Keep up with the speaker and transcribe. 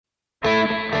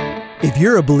If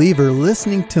you're a believer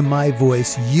listening to my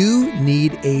voice, you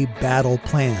need a battle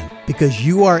plan because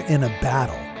you are in a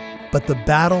battle, but the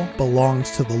battle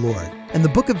belongs to the Lord. And the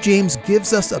book of James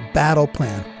gives us a battle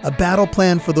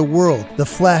plan for the world, the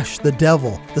flesh, the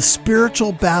devil, the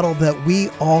spiritual battle that we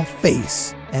all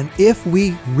face. And if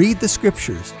we read the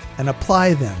scriptures and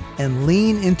apply them and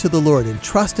lean into the Lord and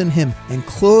trust in Him and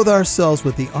clothe ourselves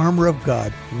with the armor of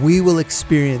God, we will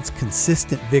experience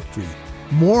consistent victory.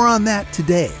 More on that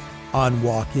today on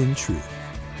Walk in Truth.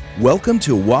 Welcome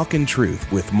to Walk in Truth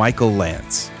with Michael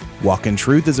Lance. Walk in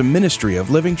Truth is a ministry of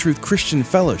Living Truth Christian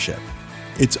Fellowship.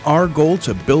 It's our goal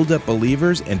to build up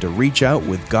believers and to reach out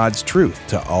with God's truth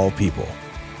to all people.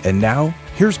 And now,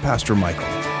 here's Pastor Michael.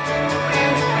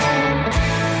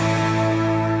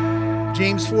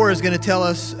 James 4 is going to tell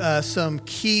us some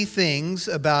key things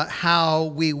about how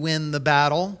we win the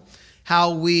battle,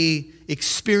 how we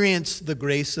experience the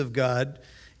grace of God.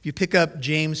 If you pick up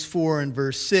James 4 and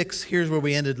verse 6, here's where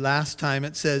we ended last time.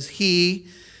 It says, He,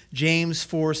 James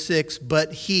 4:6,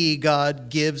 but He, God,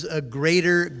 gives a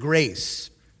greater grace.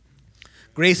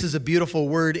 Grace is a beautiful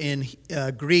word in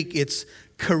Greek. It's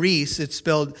charis. It's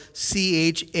spelled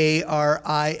charis,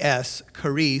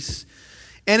 charis.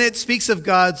 And it speaks of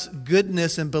God's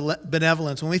goodness and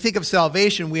benevolence. When we think of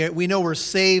salvation, we know we're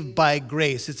saved by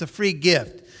grace. It's a free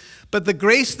gift. But the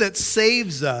grace that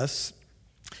saves us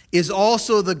is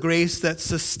also the grace that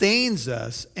sustains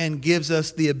us and gives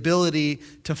us the ability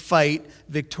to fight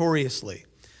victoriously.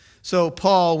 So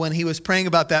Paul, when he was praying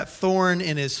about that thorn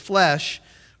in his flesh,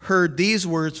 heard these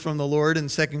words from the Lord in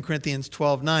 2 Corinthians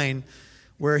 12:9,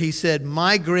 where he said,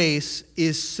 My grace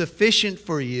is sufficient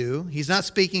for you. He's not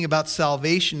speaking about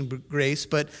salvation grace,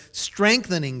 but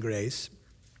strengthening grace.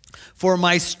 For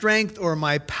my strength or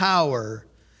my power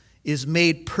is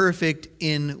made perfect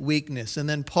in weakness. And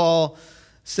then Paul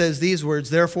says these words,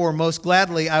 Therefore, most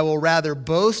gladly, I will rather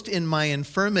boast in my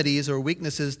infirmities or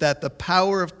weaknesses that the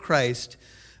power of Christ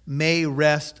may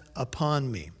rest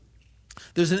upon me.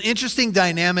 There's an interesting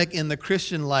dynamic in the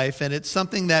Christian life, and it's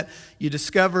something that you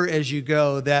discover as you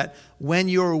go, that when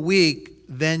you're weak,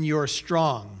 then you're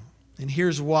strong. And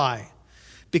here's why.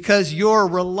 Because your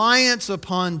reliance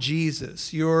upon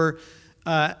Jesus, your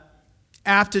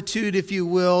aptitude, if you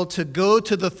will, to go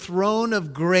to the throne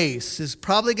of grace is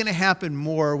probably going to happen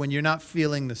more when you're not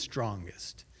feeling the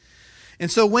strongest. And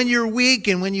so when you're weak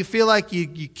and when you feel like you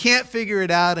can't figure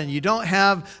it out and you don't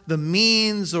have the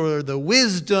means or the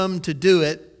wisdom to do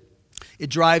it, it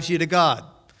drives you to God.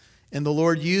 And the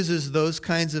Lord uses those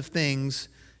kinds of things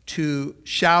to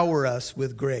shower us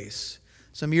with grace.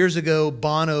 Some years ago,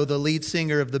 Bono, the lead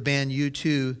singer of the band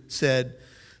U2, said,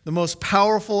 the most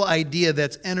powerful idea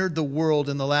that's entered the world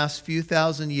in the last few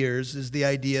thousand years is the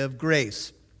idea of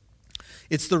grace.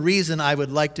 It's the reason I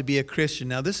would like to be a Christian.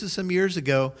 Now, this is some years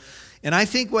ago, and I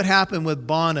think what happened with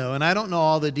Bono, and I don't know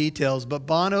all the details, but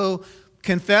Bono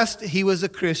confessed he was a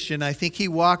Christian. I think he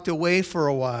walked away for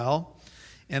a while,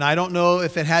 and I don't know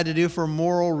if it had to do for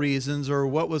moral reasons or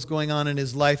what was going on in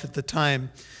his life at the time,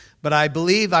 but I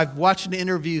believe I've watched an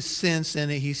interview since,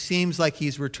 and he seems like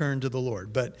he's returned to the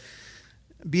Lord. But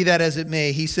be that as it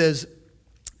may, he says,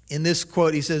 in this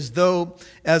quote, he says, Though,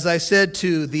 as I said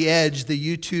to The Edge,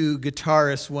 the U2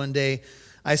 guitarist one day,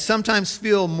 I sometimes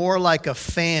feel more like a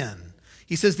fan.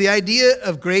 He says, the idea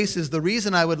of grace is the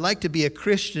reason I would like to be a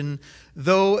Christian,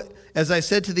 though, as I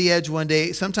said to The Edge one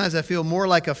day, sometimes I feel more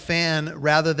like a fan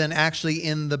rather than actually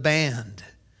in the band.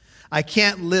 I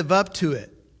can't live up to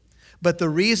it. But the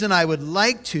reason I would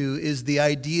like to is the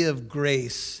idea of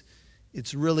grace.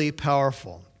 It's really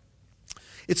powerful.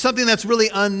 It's something that's really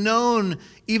unknown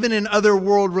even in other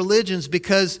world religions,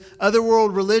 because other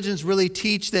world religions really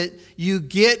teach that you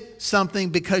get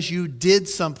something because you did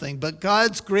something. But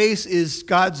God's grace is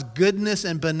God's goodness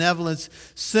and benevolence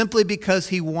simply because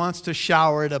He wants to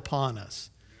shower it upon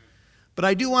us. But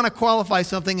I do want to qualify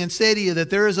something and say to you that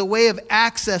there is a way of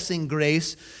accessing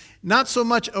grace, not so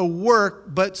much a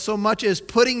work, but so much as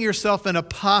putting yourself in a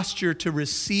posture to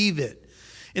receive it.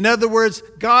 In other words,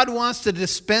 God wants to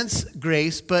dispense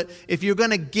grace, but if you're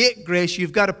going to get grace,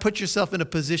 you've got to put yourself in a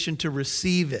position to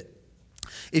receive it.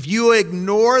 If you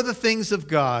ignore the things of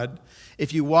God,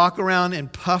 if you walk around in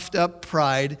puffed up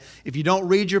pride, if you don't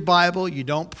read your Bible, you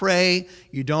don't pray,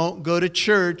 you don't go to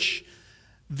church,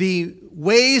 the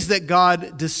ways that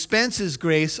God dispenses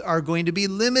grace are going to be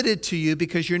limited to you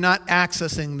because you're not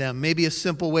accessing them. Maybe a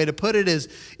simple way to put it is,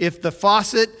 if the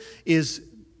faucet is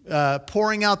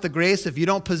pouring out the grace, if you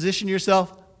don't position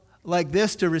yourself like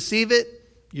this to receive it,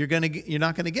 you're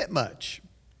not going to get much.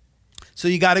 So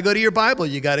you got to go to your Bible.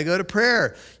 You got to go to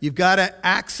prayer. You've got to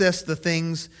access the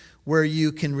things where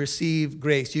you can receive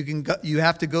grace. You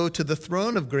have to go to the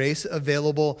throne of grace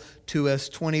available to us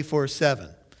 24/7.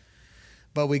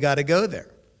 But we got to go there.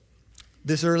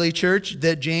 This early church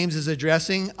that James is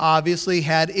addressing obviously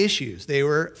had issues. They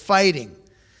were fighting.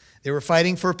 They were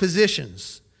fighting for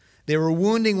positions. They were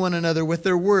wounding one another with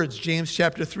their words. James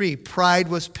chapter 3, pride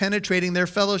was penetrating their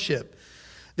fellowship.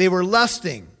 They were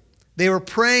lusting. They were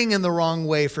praying in the wrong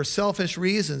way for selfish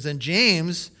reasons. And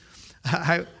James,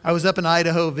 I was up in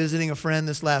Idaho visiting a friend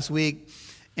this last week,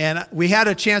 and we had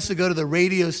a chance to go to the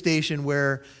radio station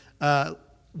where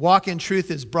Walk in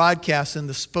Truth is broadcast in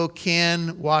the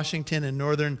Spokane, Washington, and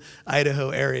northern Idaho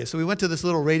area. So we went to this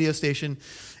little radio station,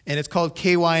 and it's called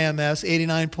KYMS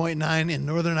 89.9 in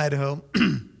northern Idaho.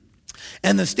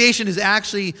 And the station is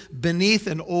actually beneath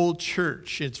an old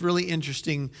church. It's a really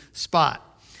interesting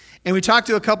spot. And we talked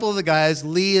to a couple of the guys.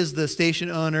 Lee is the station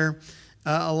owner,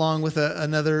 along with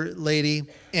another lady.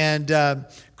 And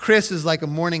Chris is like a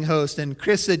morning host. And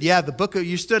Chris said, yeah,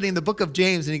 you're studying the book of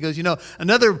James. And he goes,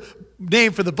 another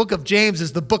name for the book of James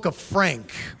is the book of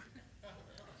Frank.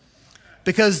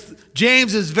 Because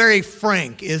James is very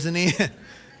frank, isn't he? And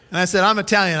I said, I'm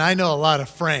Italian. I know a lot of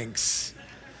Franks.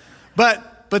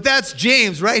 But that's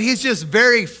James, right? He's just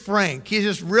very frank. He's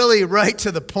just really right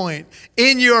to the point,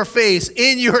 in your face,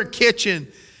 in your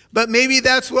kitchen. But maybe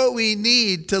that's what we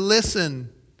need to listen.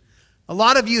 A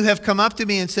lot of you have come up to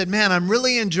me and said, man, I'm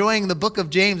really enjoying the book of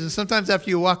James. And sometimes after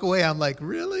you walk away, I'm like,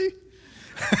 really?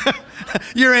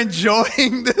 You're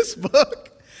enjoying this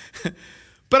book?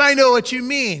 But I know what you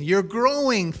mean. You're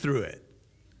growing through it.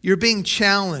 You're being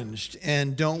challenged,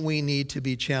 and don't we need to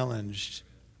be challenged?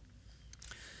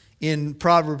 In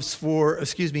James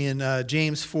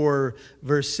 4,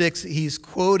 verse 6, he's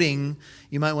quoting,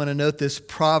 you might want to note this,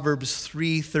 Proverbs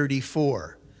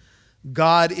 3:34.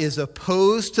 God is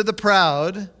opposed to the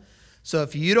proud. So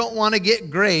if you don't want to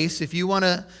get grace, if you want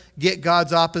to get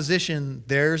God's opposition,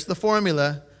 there's the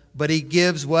formula. But he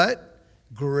gives what?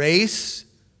 Grace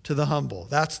to the humble.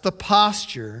 That's the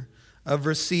posture of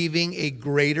receiving a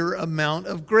greater amount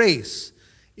of grace,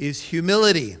 is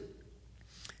humility.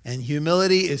 And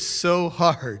humility is so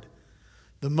hard.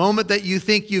 The moment that you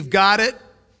think you've got it,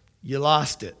 you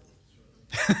lost it.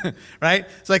 Right?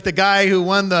 It's like the guy who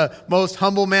won the Most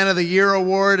Humble Man of the Year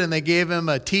award, and they gave him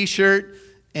a t-shirt,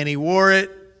 and he wore it,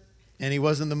 and he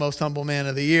wasn't the Most Humble Man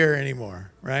of the Year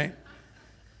anymore, right?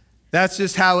 That's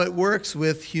just how it works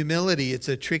with humility. It's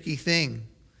a tricky thing.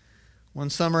 One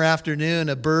summer afternoon,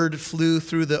 a bird flew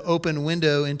through the open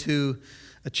window into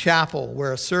a chapel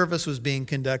where a service was being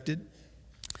conducted.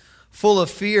 Full of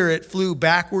fear, it flew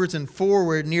backwards and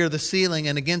forward near the ceiling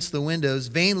and against the windows,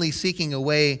 vainly seeking a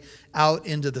way out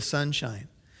into the sunshine.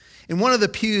 In one of the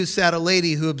pews sat a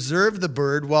lady who observed the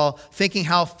bird while thinking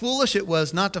how foolish it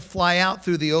was not to fly out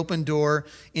through the open door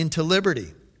into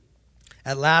liberty.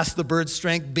 At last, the bird's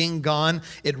strength being gone,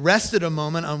 it rested a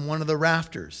moment on one of the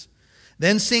rafters.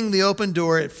 Then, seeing the open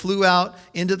door, it flew out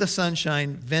into the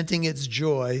sunshine, venting its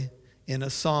joy in a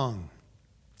song.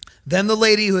 Then the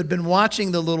lady who had been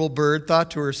watching the little bird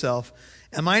thought to herself,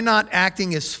 am I not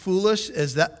acting as foolish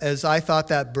as I thought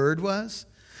that bird was?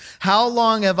 How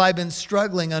long have I been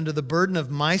struggling under the burden of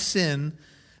my sin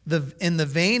in the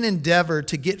vain endeavor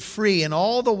to get free, and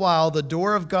all the while the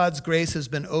door of God's grace has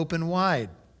been open wide.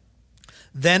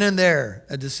 Then and there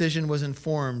a decision was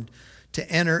informed to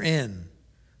enter in.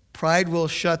 Pride will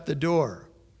shut the door.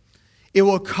 It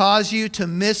will cause you to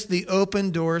miss the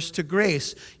open doors to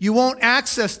grace. You won't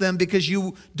access them because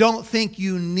you don't think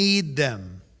you need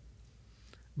them.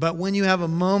 But when you have a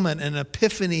moment, an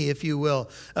epiphany, if you will,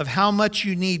 of how much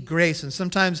you need grace, and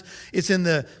sometimes it's in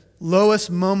the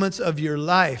lowest moments of your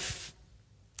life,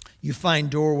 you find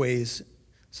doorways,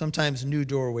 sometimes new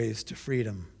doorways to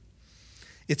freedom.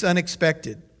 It's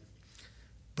unexpected,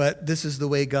 but this is the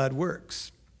way God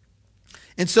works.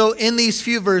 And so in these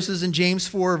few verses in James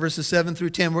 4, verses 7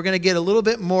 through 10, we're going to get a little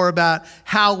bit more about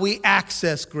how we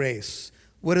access grace.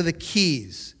 What are the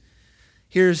keys?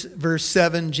 Here's verse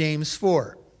 7, James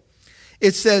 4.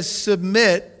 It says,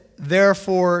 submit,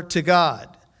 therefore, to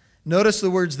God. Notice the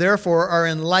words therefore are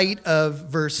in light of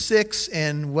verse 6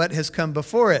 and what has come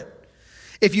before it.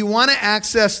 If you want to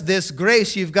access this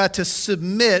grace, you've got to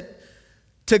submit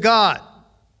to God.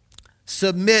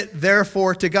 Submit,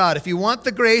 therefore, to God. If you want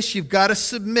the grace, you've got to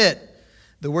submit.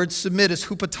 The word submit is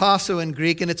hupotasso in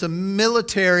Greek, and it's a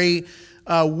military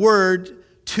word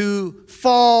to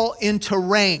fall into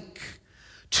rank,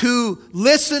 to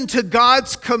listen to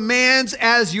God's commands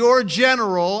as your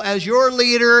general, as your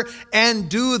leader, and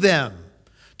do them,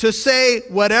 to say,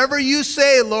 whatever you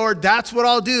say, Lord, that's what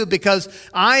I'll do, because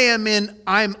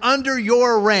I'm under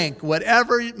your rank.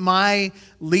 Whatever my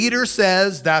leader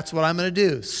says, that's what I'm going to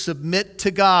do. Submit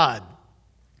to God.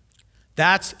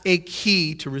 That's a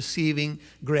key to receiving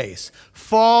grace.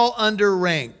 Fall under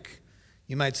rank.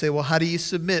 You might say, well, how do you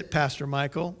submit, Pastor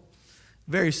Michael?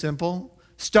 Very simple.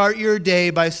 Start your day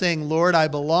by saying, Lord, I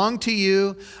belong to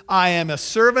you. I am a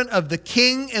servant of the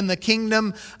King and the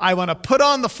kingdom. I want to put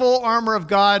on the full armor of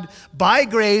God by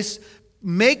grace.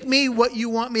 Make me what you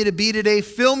want me to be today.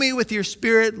 Fill me with your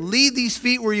Spirit. Lead these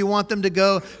feet where you want them to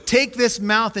go. Take this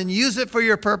mouth and use it for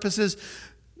your purposes.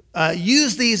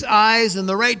 Use these eyes in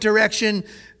the right direction.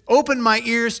 Open my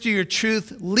ears to your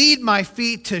truth. Lead my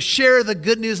feet to share the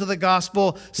good news of the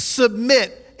gospel.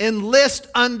 Submit. Enlist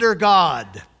under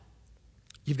God.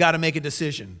 You've got to make a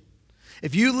decision.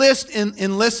 If you enlist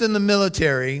in the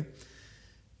military,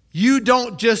 you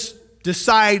don't just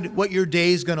decide what your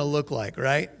day is going to look like,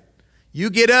 right?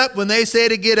 You get up when they say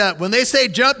to get up. When they say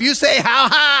jump, you say how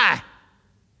high,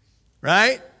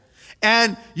 right?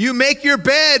 And you make your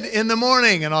bed in the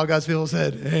morning, and all God's people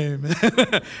said,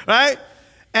 amen, right?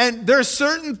 And there's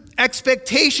certain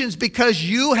expectations because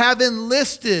you have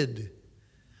enlisted.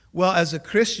 Well, as a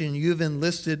Christian, you've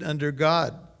enlisted under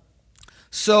God.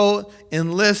 So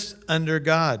enlist under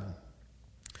God.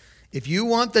 If you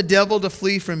want the devil to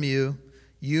flee from you,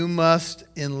 you must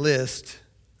enlist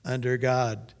under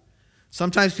God.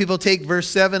 Sometimes people take verse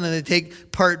 7 and they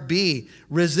take part B.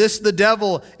 Resist the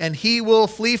devil and he will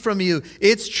flee from you.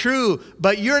 It's true,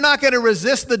 but you're not going to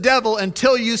resist the devil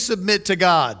until you submit to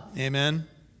God. Amen.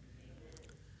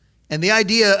 And the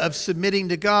idea of submitting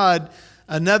to God,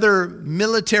 another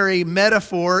military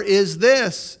metaphor is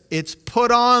this. It's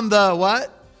put on the what?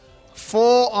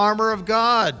 Full armor of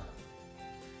God,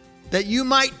 that you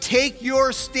might take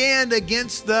your stand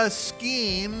against the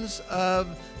schemes of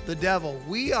the devil.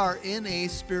 We are in a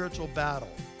spiritual battle.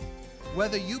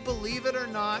 Whether you believe it or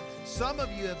not, some of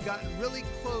you have gotten really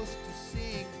close to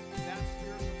seeing that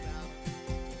spiritual battle.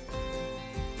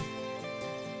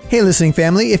 Hey, listening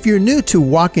family, if you're new to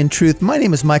Walk in Truth, my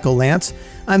name is Michael Lance.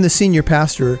 I'm the senior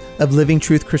pastor of Living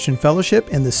Truth Christian Fellowship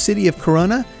in the city of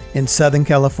Corona in Southern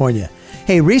California.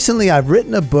 Hey, recently I've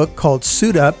written a book called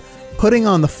Suit Up, Putting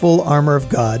on the Full Armor of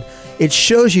God. It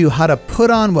shows you how to put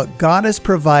on what God has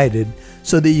provided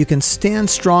so that you can stand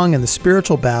strong in the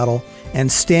spiritual battle and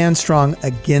stand strong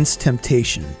against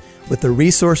temptation with the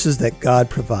resources that God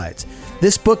provides.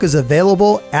 This book is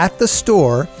available at the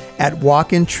store at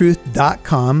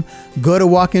walkintruth.com. Go to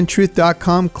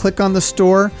walkintruth.com, click on the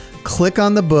store, click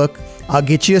on the book. I'll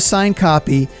get you a signed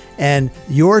copy, and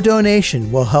your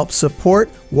donation will help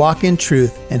support Walk in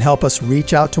Truth and help us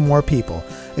reach out to more people.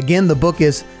 Again, the book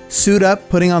is Suit Up,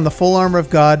 Putting on the Full Armor of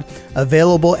God,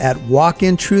 available at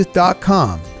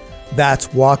walkintruth.com. That's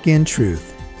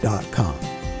walkintruth.com.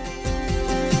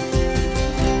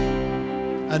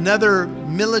 Another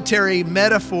military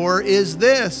metaphor is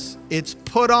this. It's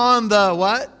put on the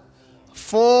what?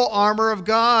 Full armor of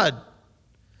God,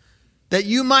 that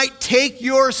you might take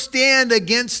your stand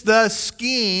against the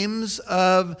schemes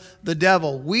of the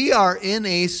devil. We are in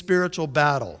a spiritual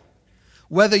battle.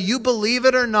 Whether you believe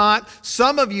it or not,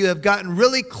 some of you have gotten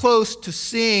really close to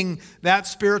seeing that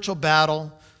spiritual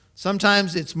battle.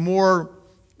 Sometimes it's more,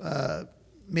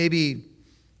 maybe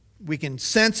we can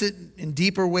sense it in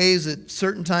deeper ways at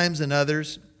certain times than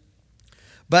others.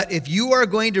 But if you are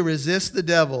going to resist the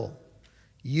devil,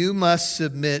 you must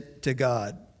submit to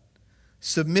God.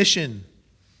 Submission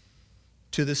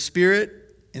to the Spirit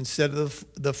instead of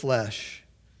the flesh.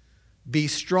 Be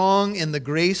strong in the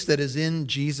grace that is in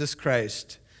Jesus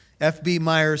Christ. F.B.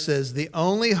 Meyer says, the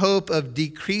only hope of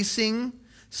decreasing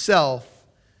self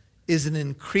is an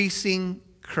increasing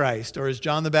Christ. Or as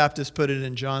John the Baptist put it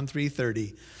in John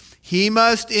 3:30, he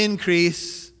must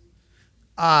increase,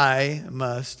 I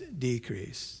must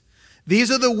decrease.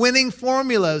 These are the winning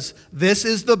formulas. This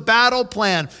is the battle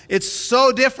plan. It's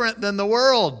so different than the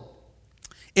world.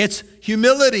 It's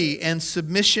humility and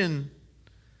submission.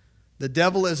 The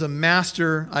devil is a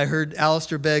master, I heard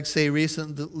Alistair Begg say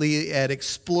recently, at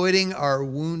exploiting our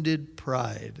wounded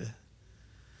pride.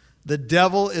 The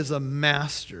devil is a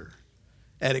master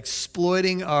at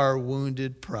exploiting our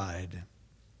wounded pride.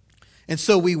 And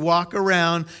so we walk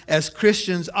around as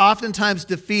Christians, oftentimes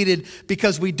defeated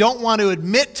because we don't want to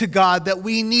admit to God that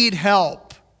we need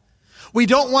help. We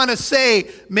don't want to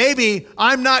say, maybe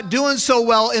I'm not doing so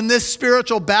well in this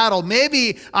spiritual battle.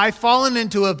 Maybe I've fallen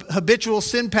into a habitual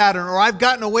sin pattern, or I've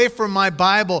gotten away from my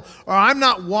Bible, or I'm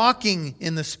not walking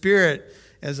in the Spirit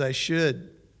as I should.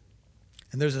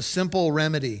 And there's a simple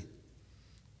remedy.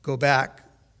 Go back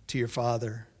to your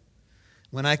Father.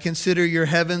 When I consider your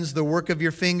heavens, the work of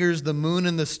your fingers, the moon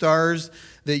and the stars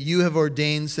that you have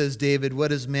ordained, says David,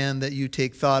 what is man that you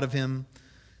take thought of him,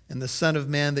 and the son of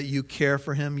man that you care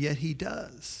for him? Yet he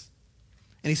does.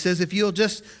 And he says, if you'll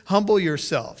just humble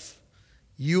yourself,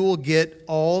 you will get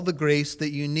all the grace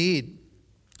that you need.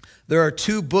 There are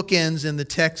two bookends in the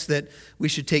text that we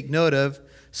should take note of.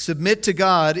 Submit to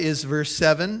God is verse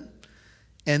 7.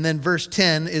 And then verse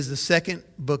 10 is the second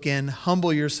bookend,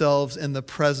 humble yourselves in the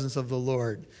presence of the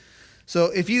Lord.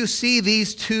 So if you see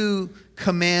these two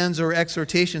commands or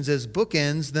exhortations as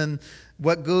bookends, then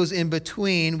what goes in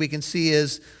between we can see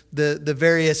is the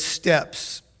various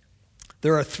steps.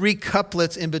 There are 3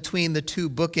 couplets in between the two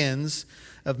bookends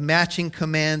of matching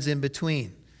commands in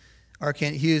between. R.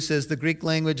 Kent Hughes says the Greek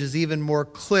language is even more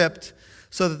clipped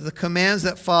so that the commands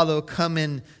that follow come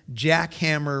in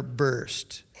jackhammer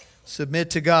burst. Submit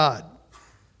to God,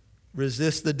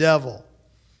 resist the devil,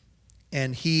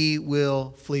 and he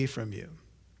will flee from you.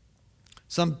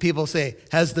 Some people say,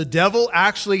 has the devil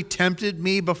actually tempted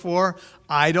me before?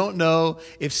 I don't know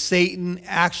if Satan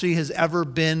actually has ever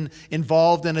been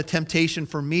involved in a temptation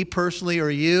for me personally or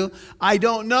you. I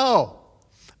don't know.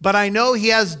 But I know he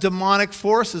has demonic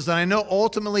forces, and I know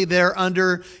ultimately they're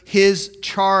under his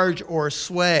charge or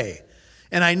sway.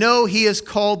 And I know he is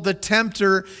called the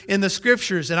tempter in the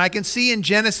scriptures. And I can see in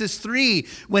Genesis 3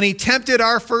 when he tempted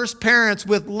our first parents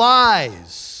with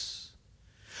lies.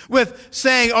 With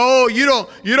saying, oh, you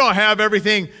don't have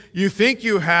everything you think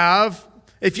you have.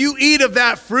 If you eat of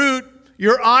that fruit,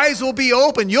 your eyes will be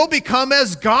open. You'll become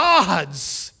as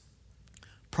gods.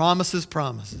 Promises,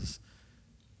 promises.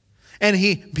 And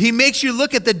he makes you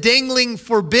look at the dangling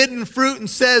forbidden fruit and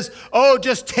says, oh,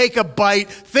 just take a bite.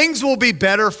 Things will be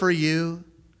better for you.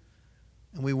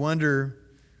 And we wonder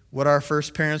what our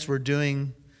first parents were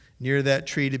doing near that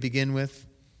tree to begin with.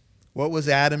 What was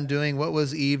Adam doing? What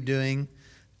was Eve doing?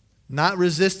 Not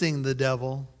resisting the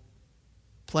devil,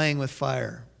 playing with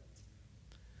fire.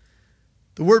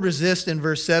 The word resist in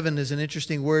verse 7 is an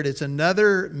interesting word. It's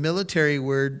another military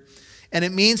word. And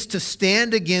it means to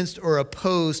stand against or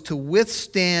oppose, to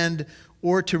withstand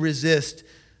or to resist.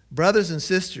 Brothers and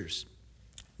sisters,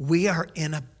 we are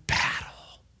in a battle.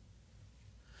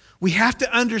 We have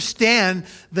to understand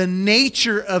the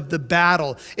nature of the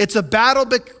battle. It's a battle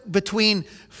between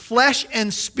flesh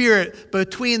and spirit,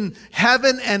 between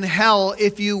heaven and hell,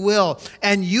 if you will.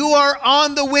 And you are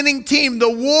on the winning team.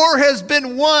 The war has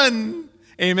been won.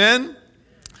 Amen?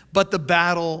 But the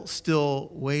battle still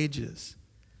wages.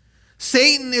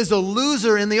 Satan is a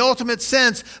loser in the ultimate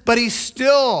sense, but he's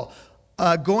still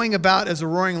going about as a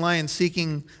roaring lion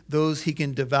seeking those he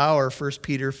can devour, 1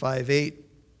 Peter 5:8.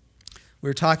 We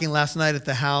were talking last night at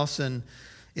the house, and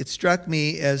it struck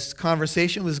me as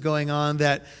conversation was going on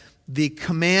that the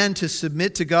command to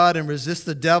submit to God and resist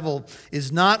the devil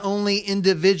is not only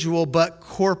individual, but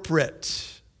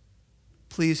corporate.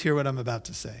 Please hear what I'm about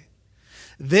to say.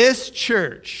 This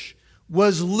church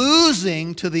was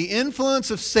losing to the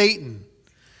influence of Satan,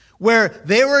 where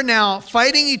they were now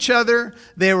fighting each other,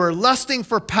 they were lusting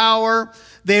for power,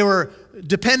 they were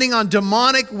depending on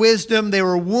demonic wisdom, they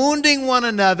were wounding one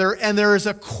another, and there is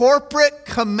a corporate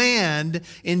command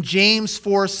in James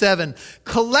 4:7.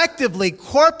 Collectively,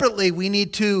 corporately, we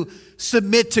need to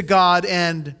submit to God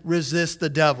and resist the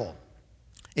devil.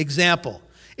 Example,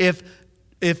 if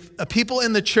people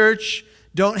in the church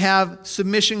don't have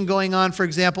submission going on, for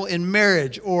example, in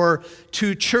marriage or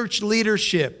to church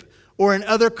leadership or in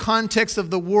other contexts of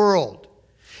the world.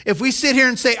 If we sit here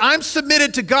and say, I'm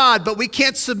submitted to God, but we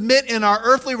can't submit in our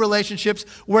earthly relationships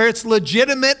where it's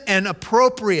legitimate and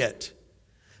appropriate,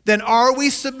 then are we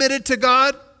submitted to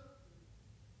God?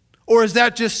 Or is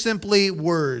that just simply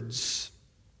words?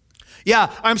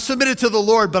 Yeah, I'm submitted to the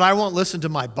Lord, but I won't listen to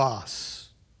my boss.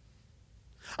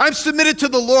 I'm submitted to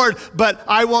the Lord, but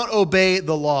I won't obey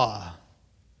the law.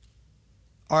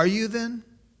 Are you then?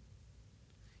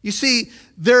 You see,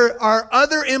 there are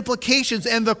other implications,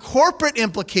 and the corporate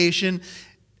implication,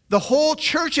 the whole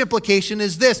church implication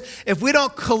is this. If we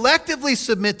don't collectively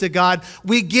submit to God,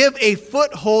 we give a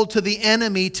foothold to the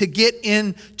enemy to get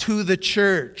into the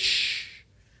church.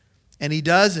 And he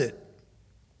does it.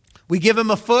 We give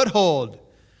him a foothold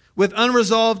with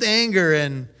unresolved anger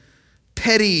and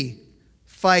petty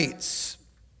fights.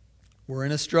 We're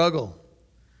in a struggle.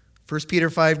 1 Peter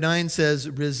 5:9 says,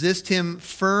 resist him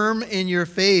firm in your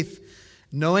faith,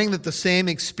 knowing that the same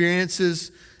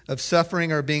experiences of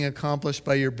suffering are being accomplished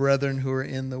by your brethren who are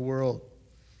in the world.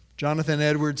 Jonathan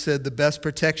Edwards said, the best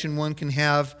protection one can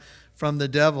have from the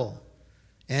devil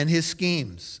and his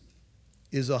schemes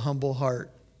is a humble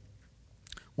heart.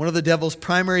 One of the devil's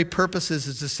primary purposes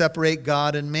is to separate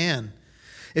God and man.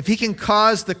 If he can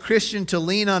cause the Christian to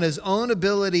lean on his own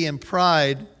ability and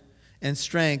pride and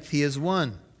strength, he has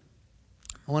won.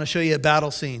 I want to show you a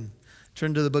battle scene.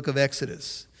 Turn to the book of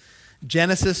Exodus.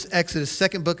 Genesis, Exodus,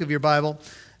 second book of your Bible.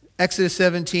 Exodus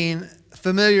 17,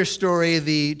 familiar story.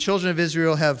 The children of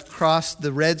Israel have crossed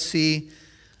the Red Sea.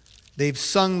 They've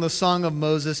sung the song of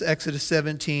Moses, Exodus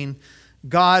 17.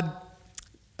 God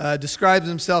describes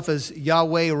himself as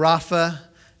Yahweh Rapha,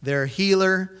 their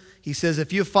healer. He says,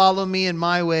 if you follow me in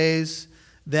my ways,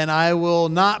 then I will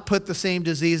not put the same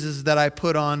diseases that I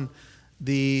put on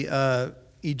the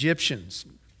Egyptians.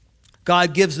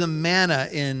 God gives them manna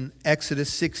in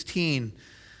Exodus 16,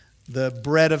 the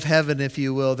bread of heaven, if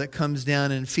you will, that comes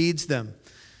down and feeds them.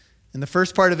 In the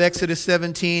first part of Exodus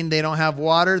 17, they don't have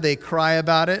water. They cry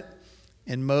about it,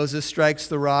 and Moses strikes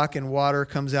the rock, and water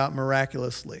comes out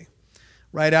miraculously.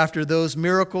 Right after those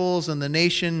miracles and the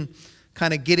nation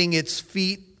kind of getting its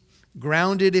feet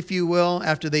grounded, if you will,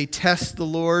 after they test the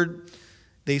Lord,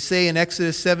 they say in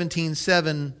Exodus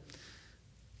 17:7,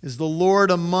 is the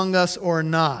Lord among us or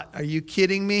not? Are you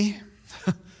kidding me?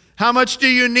 How much do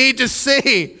you need to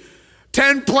see?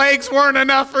 10 plagues weren't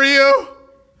enough for you?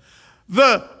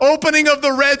 The opening of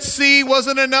the Red Sea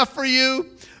wasn't enough for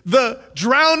you? The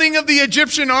drowning of the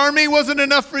Egyptian army wasn't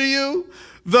enough for you?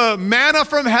 The manna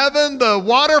from heaven, the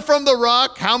water from the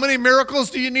rock, how many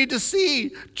miracles do you need to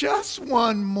see? Just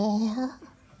one more.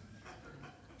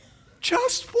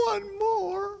 Just one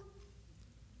more.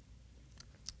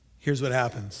 Here's what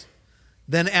happens.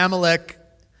 Then Amalek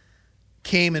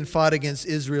came and fought against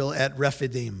Israel at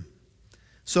Rephidim.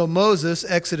 So Moses,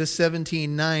 Exodus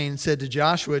 17:9, said to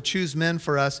Joshua, choose men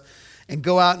for us and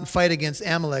go out and fight against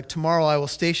Amalek. Tomorrow I will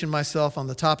station myself on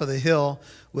the top of the hill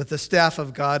with the staff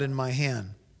of God in my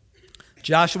hand.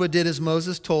 Joshua did as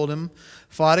Moses told him,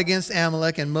 fought against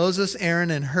Amalek, and Moses, Aaron,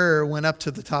 and Hur went up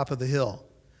to the top of the hill.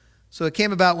 So it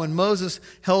came about when Moses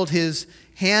held his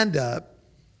hand up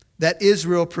that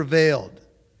Israel prevailed.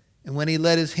 And when he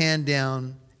let his hand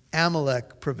down,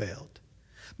 Amalek prevailed.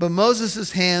 But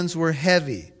Moses' hands were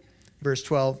heavy. Verse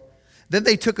 12. Then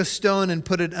they took a stone and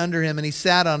put it under him, and he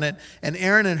sat on it. And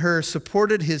Aaron and Hur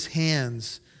supported his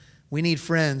hands. We need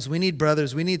friends. We need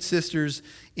brothers. We need sisters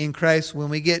in Christ when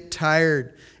we get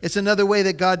tired. It's another way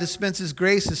that God dispenses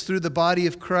grace is through the body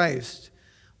of Christ.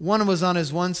 One was on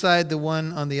his one side, the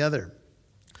one on the other.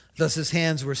 Thus his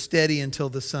hands were steady until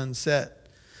the sun set.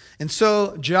 And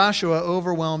so Joshua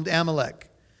overwhelmed Amalek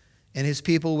and his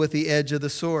people with the edge of the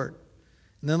sword.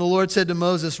 And then the Lord said to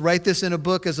Moses, write this in a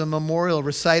book as a memorial,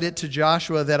 recite it to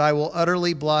Joshua, that I will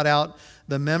utterly blot out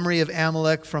the memory of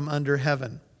Amalek from under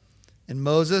heaven. And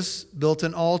Moses built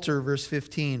an altar, verse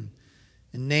 15,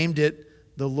 and named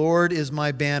it, the Lord is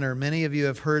my banner. Many of you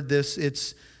have heard this.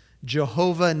 It's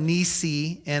Jehovah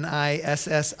Nissi,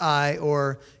 Nissi,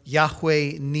 or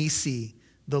Yahweh Nissi.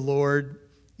 The Lord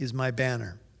is my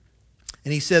banner.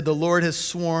 And he said, the Lord has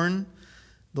sworn,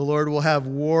 the Lord will have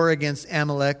war against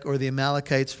Amalek, or the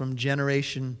Amalekites, from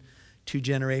generation to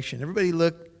generation. Everybody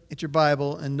look at your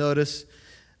Bible and notice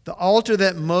the altar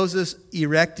that Moses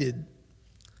erected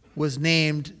was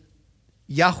named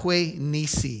Yahweh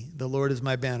Nissi. The Lord is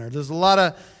my banner. There's a lot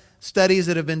of studies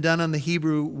that have been done on the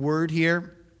Hebrew word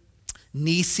here.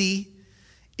 Nissi.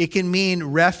 It can mean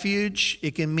refuge.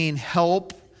 It can mean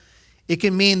help. It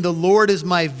can mean the Lord is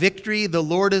my victory. The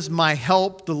Lord is my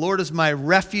help. The Lord is my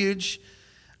refuge.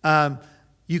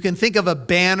 You can think of a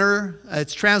banner.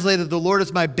 It's translated, the Lord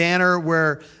is my banner,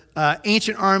 where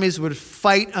ancient armies would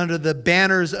fight under the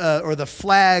banners or the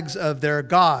flags of their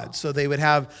god. So they would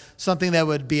have something that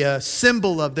would be a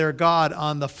symbol of their god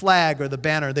on the flag or the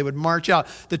banner. They would march out.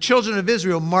 The children of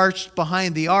Israel marched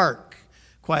behind the ark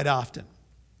quite often.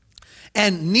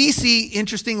 And Nissi,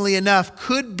 interestingly enough,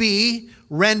 could be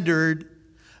rendered,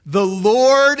 the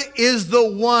Lord is the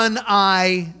one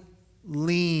I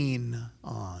lean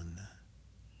on.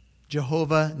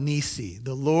 Jehovah Nissi.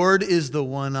 The Lord is the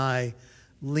one I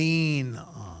lean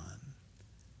on.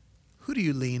 Who do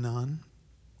you lean on?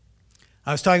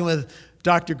 I was talking with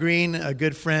Dr. Green, a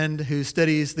good friend who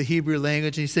studies the Hebrew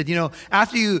language, and he said,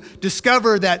 after you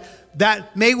discover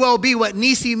that may well be what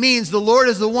Nissi means, the Lord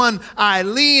is the one I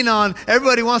lean on,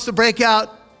 everybody wants to break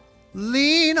out,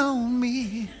 lean on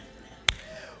me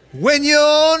when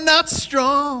you're not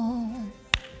strong.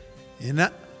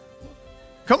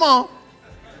 Come on.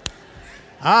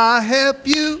 I'll help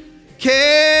you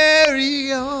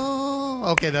carry on.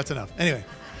 Okay, that's enough. Anyway.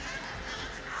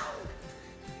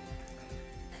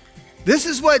 This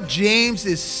is what James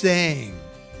is saying.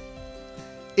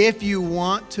 If you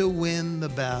want to win the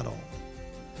battle,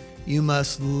 you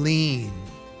must lean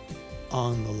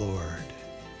on the Lord.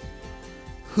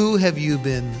 Who have you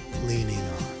been leaning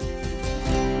on?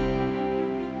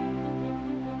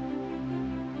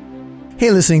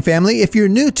 Hey, listening family, if you're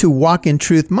new to Walk in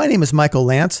Truth, my name is Michael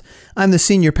Lance. I'm the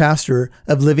senior pastor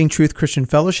of Living Truth Christian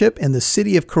Fellowship in the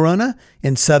city of Corona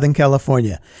in Southern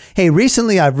California. Hey,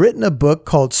 recently I've written a book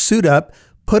called Suit Up,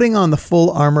 Putting on the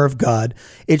Full Armor of God.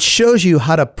 It shows you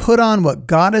how to put on what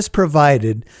God has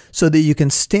provided so that you can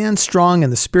stand strong in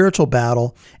the spiritual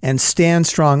battle and stand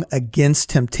strong against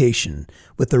temptation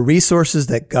with the resources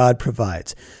that God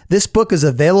provides. This book is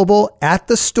available at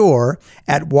the store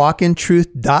at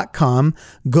walkintruth.com.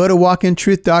 Go to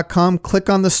walkintruth.com, click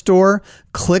on the store,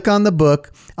 click on the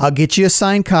book. I'll get you a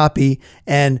signed copy,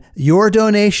 and your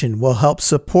donation will help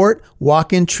support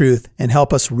Walk in Truth and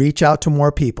help us reach out to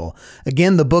more people.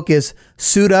 Again, the book is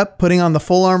Suit Up, Putting on the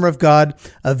Full Armor of God,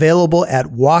 available at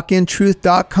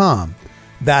walkintruth.com.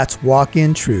 That's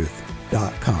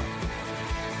walkintruth.com.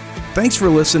 Thanks for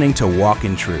listening to Walk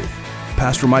in Truth.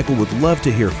 Pastor Michael would love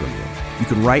to hear from you. You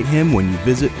can write him when you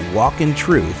visit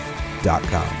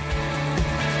walkintruth.com.